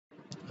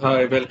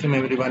Hi, welcome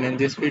everyone. In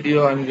this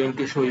video, I'm going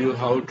to show you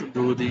how to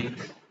do the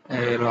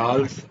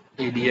RALS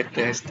ADF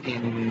test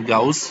in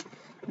GAUSS.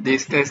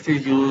 This test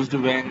is used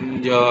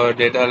when your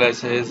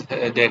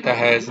data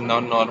has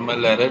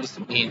non-normal errors,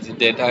 means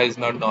data is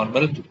not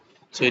normal.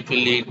 So it will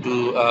lead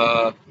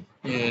to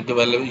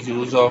develop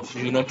use of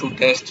unit to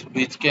test,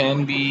 which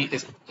can be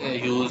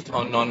used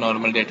on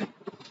non-normal data.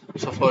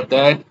 So for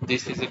that,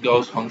 this is a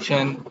Gauss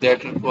function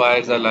that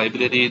requires a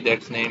library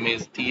that's name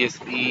is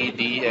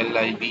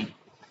TSPDLIB.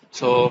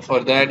 So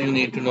for that, you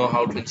need to know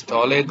how to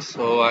install it.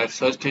 So I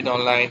searched it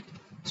online.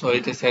 So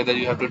it is said that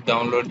you have to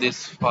download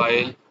this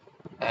file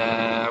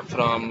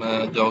from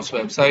Gauss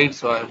website.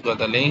 So I've got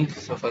the link.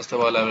 So first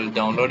of all, I will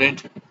download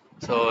it.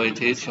 So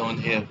it is shown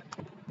here.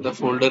 The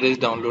folder is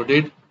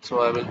downloaded. So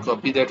I will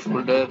copy that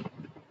folder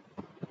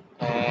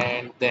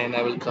and then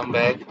I will come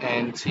back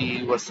and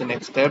see what's the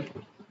next step.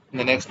 In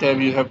the next step,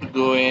 you have to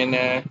go in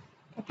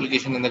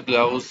application in the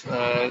Gauss,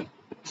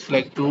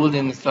 select tools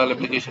and install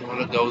application from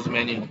the Gauss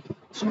menu.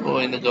 So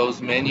in the Gauss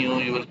menu,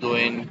 you will go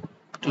in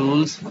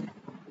tools.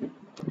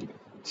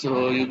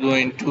 So you go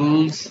in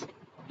tools,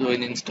 go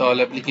in install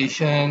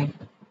application,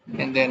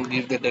 and then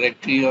give the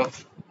directory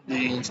of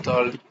the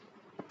installed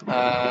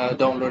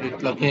downloaded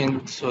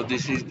plugin. So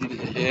this is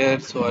here.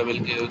 So I will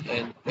give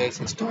and press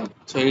install.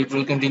 So it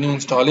will continue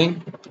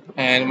installing,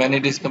 and when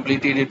it is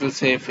completed, it will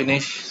say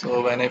finish.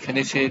 So when I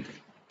finish it,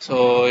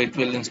 so it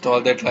will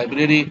install that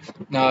library.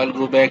 Now I'll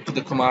go back to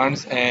the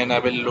commands and I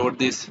will load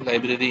this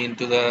library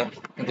into the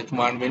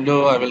command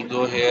window. I will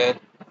go here at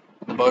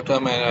the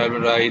bottom and I will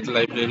write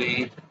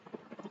library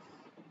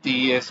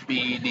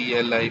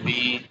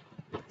tspdlib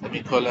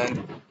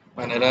semicolon.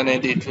 When I run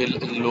it, it will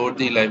load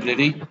the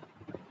library.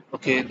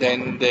 Okay,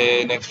 then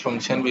the next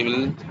function we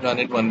will run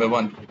it one by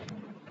one.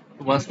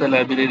 Once the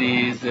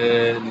library is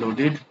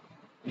loaded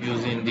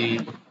using the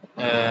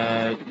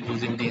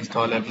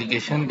install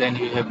application, then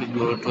you have to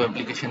go to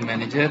application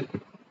manager.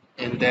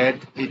 In that,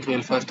 it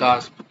will first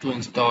ask to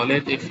install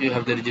it. If you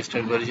have the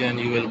registered version,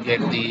 you will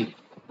get the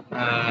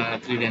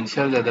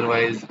credentials.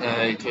 Otherwise,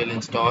 it will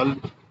install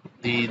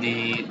the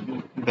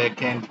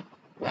backend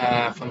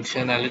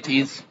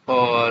functionalities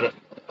for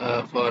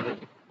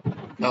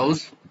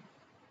Gauss.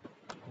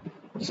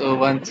 So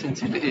once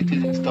it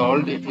is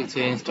installed, it will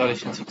say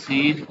installation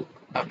succeed.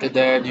 After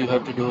that, you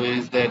have to do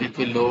is that it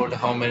will load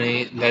how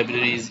many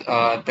libraries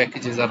or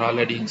packages are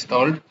already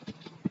installed.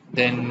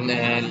 Then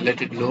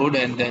let it load,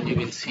 and then you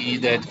will see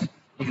that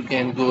you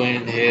can go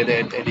in here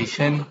at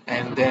addition,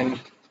 and then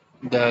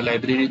the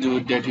library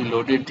that you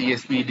loaded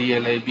TSP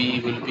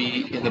will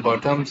be in the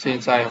bottom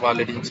since I have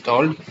already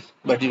installed.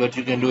 But what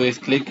you can do is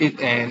click it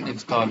and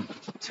install.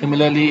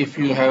 Similarly, if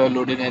you have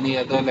loaded any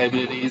other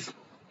libraries,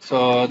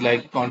 so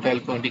like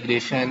Contalco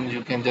integration,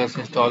 you can just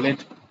install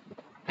it,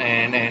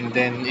 and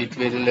then it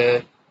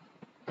will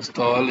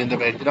install in the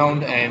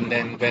background, and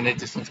then when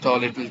it is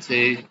installed, it will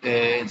say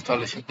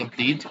installation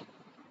complete.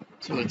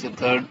 So it's a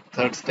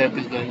third step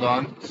is going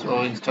on.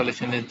 So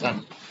installation is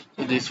done.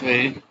 So this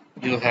way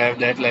you have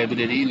that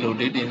library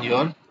loaded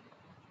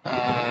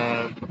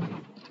uh,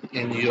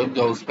 in your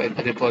Gauss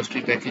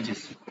repository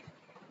packages.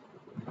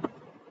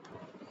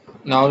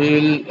 Now we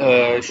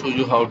will show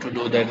you how to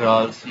do that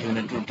RALS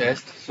unit 2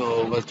 test.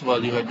 So first of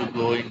all, you have to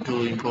go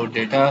into import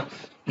data.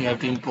 You have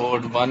to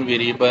import one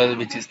variable,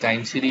 which is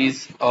time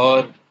series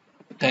or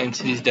time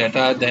series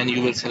data. Then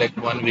you will select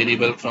one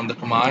variable from the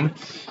command.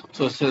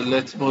 So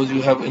let's suppose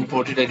you have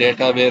imported a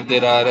data where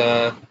there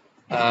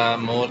are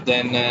more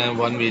than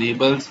one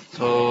variables.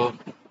 So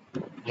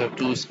you have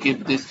to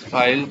skip this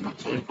file.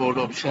 So import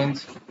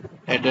options,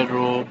 header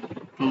row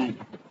 2.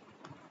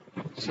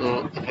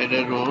 So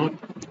header row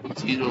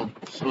 0.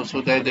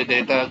 So that the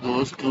data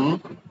goes to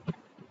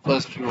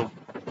first row.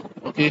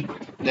 Okay.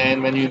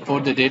 Then when you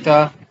import the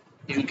data,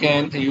 you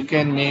can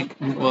make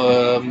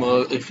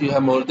more, if you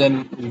have more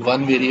than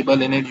one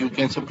variable in it, you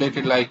can separate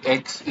it like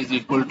x is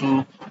equal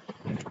to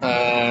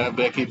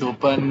bracket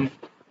open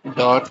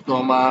dot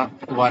comma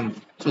 1.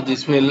 So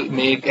this will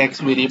make x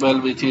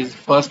variable, which is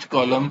first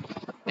column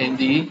in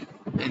the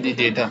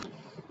data.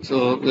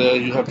 So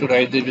you have to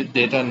write the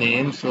data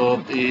name.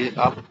 So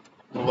up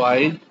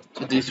y.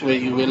 So this way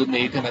you will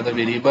make another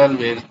variable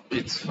where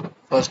it's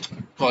first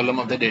column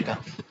of the data.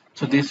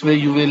 So this way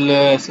you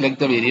will select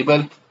the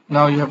variable.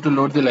 Now you have to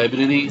load the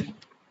library.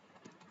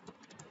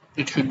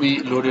 It should be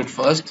loaded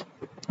first.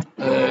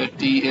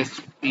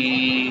 TSPDLIB,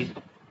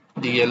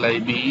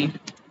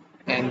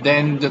 and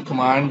then the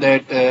command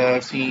that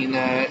I've seen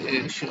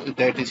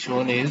that is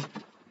shown is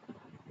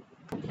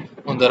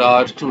on the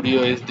R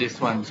Studio is this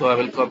one. So I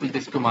will copy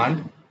this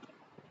command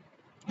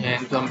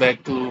and come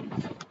back to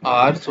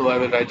R. So I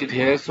will write it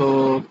here.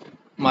 So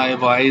my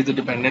y is the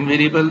dependent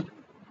variable,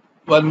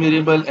 one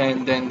variable,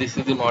 and then this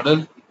is the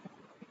model.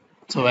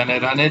 So when I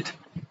run it,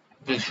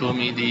 it will show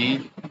me the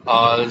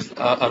RALS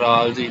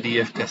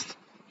ADF test.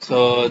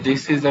 So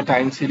this is the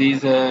time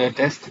series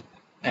test,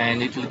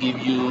 and it will give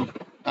you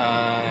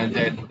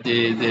that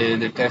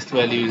the test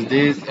value is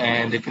this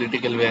and the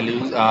critical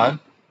values are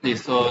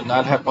this. So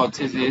null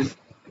hypothesis is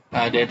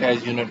data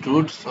is unit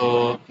root.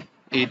 So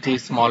it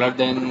is smaller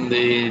than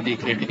the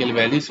critical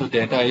value, so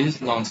data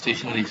is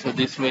non-stationary. So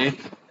this way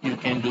you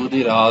can do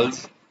the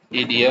RALS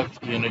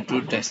ADF unit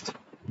 2 test.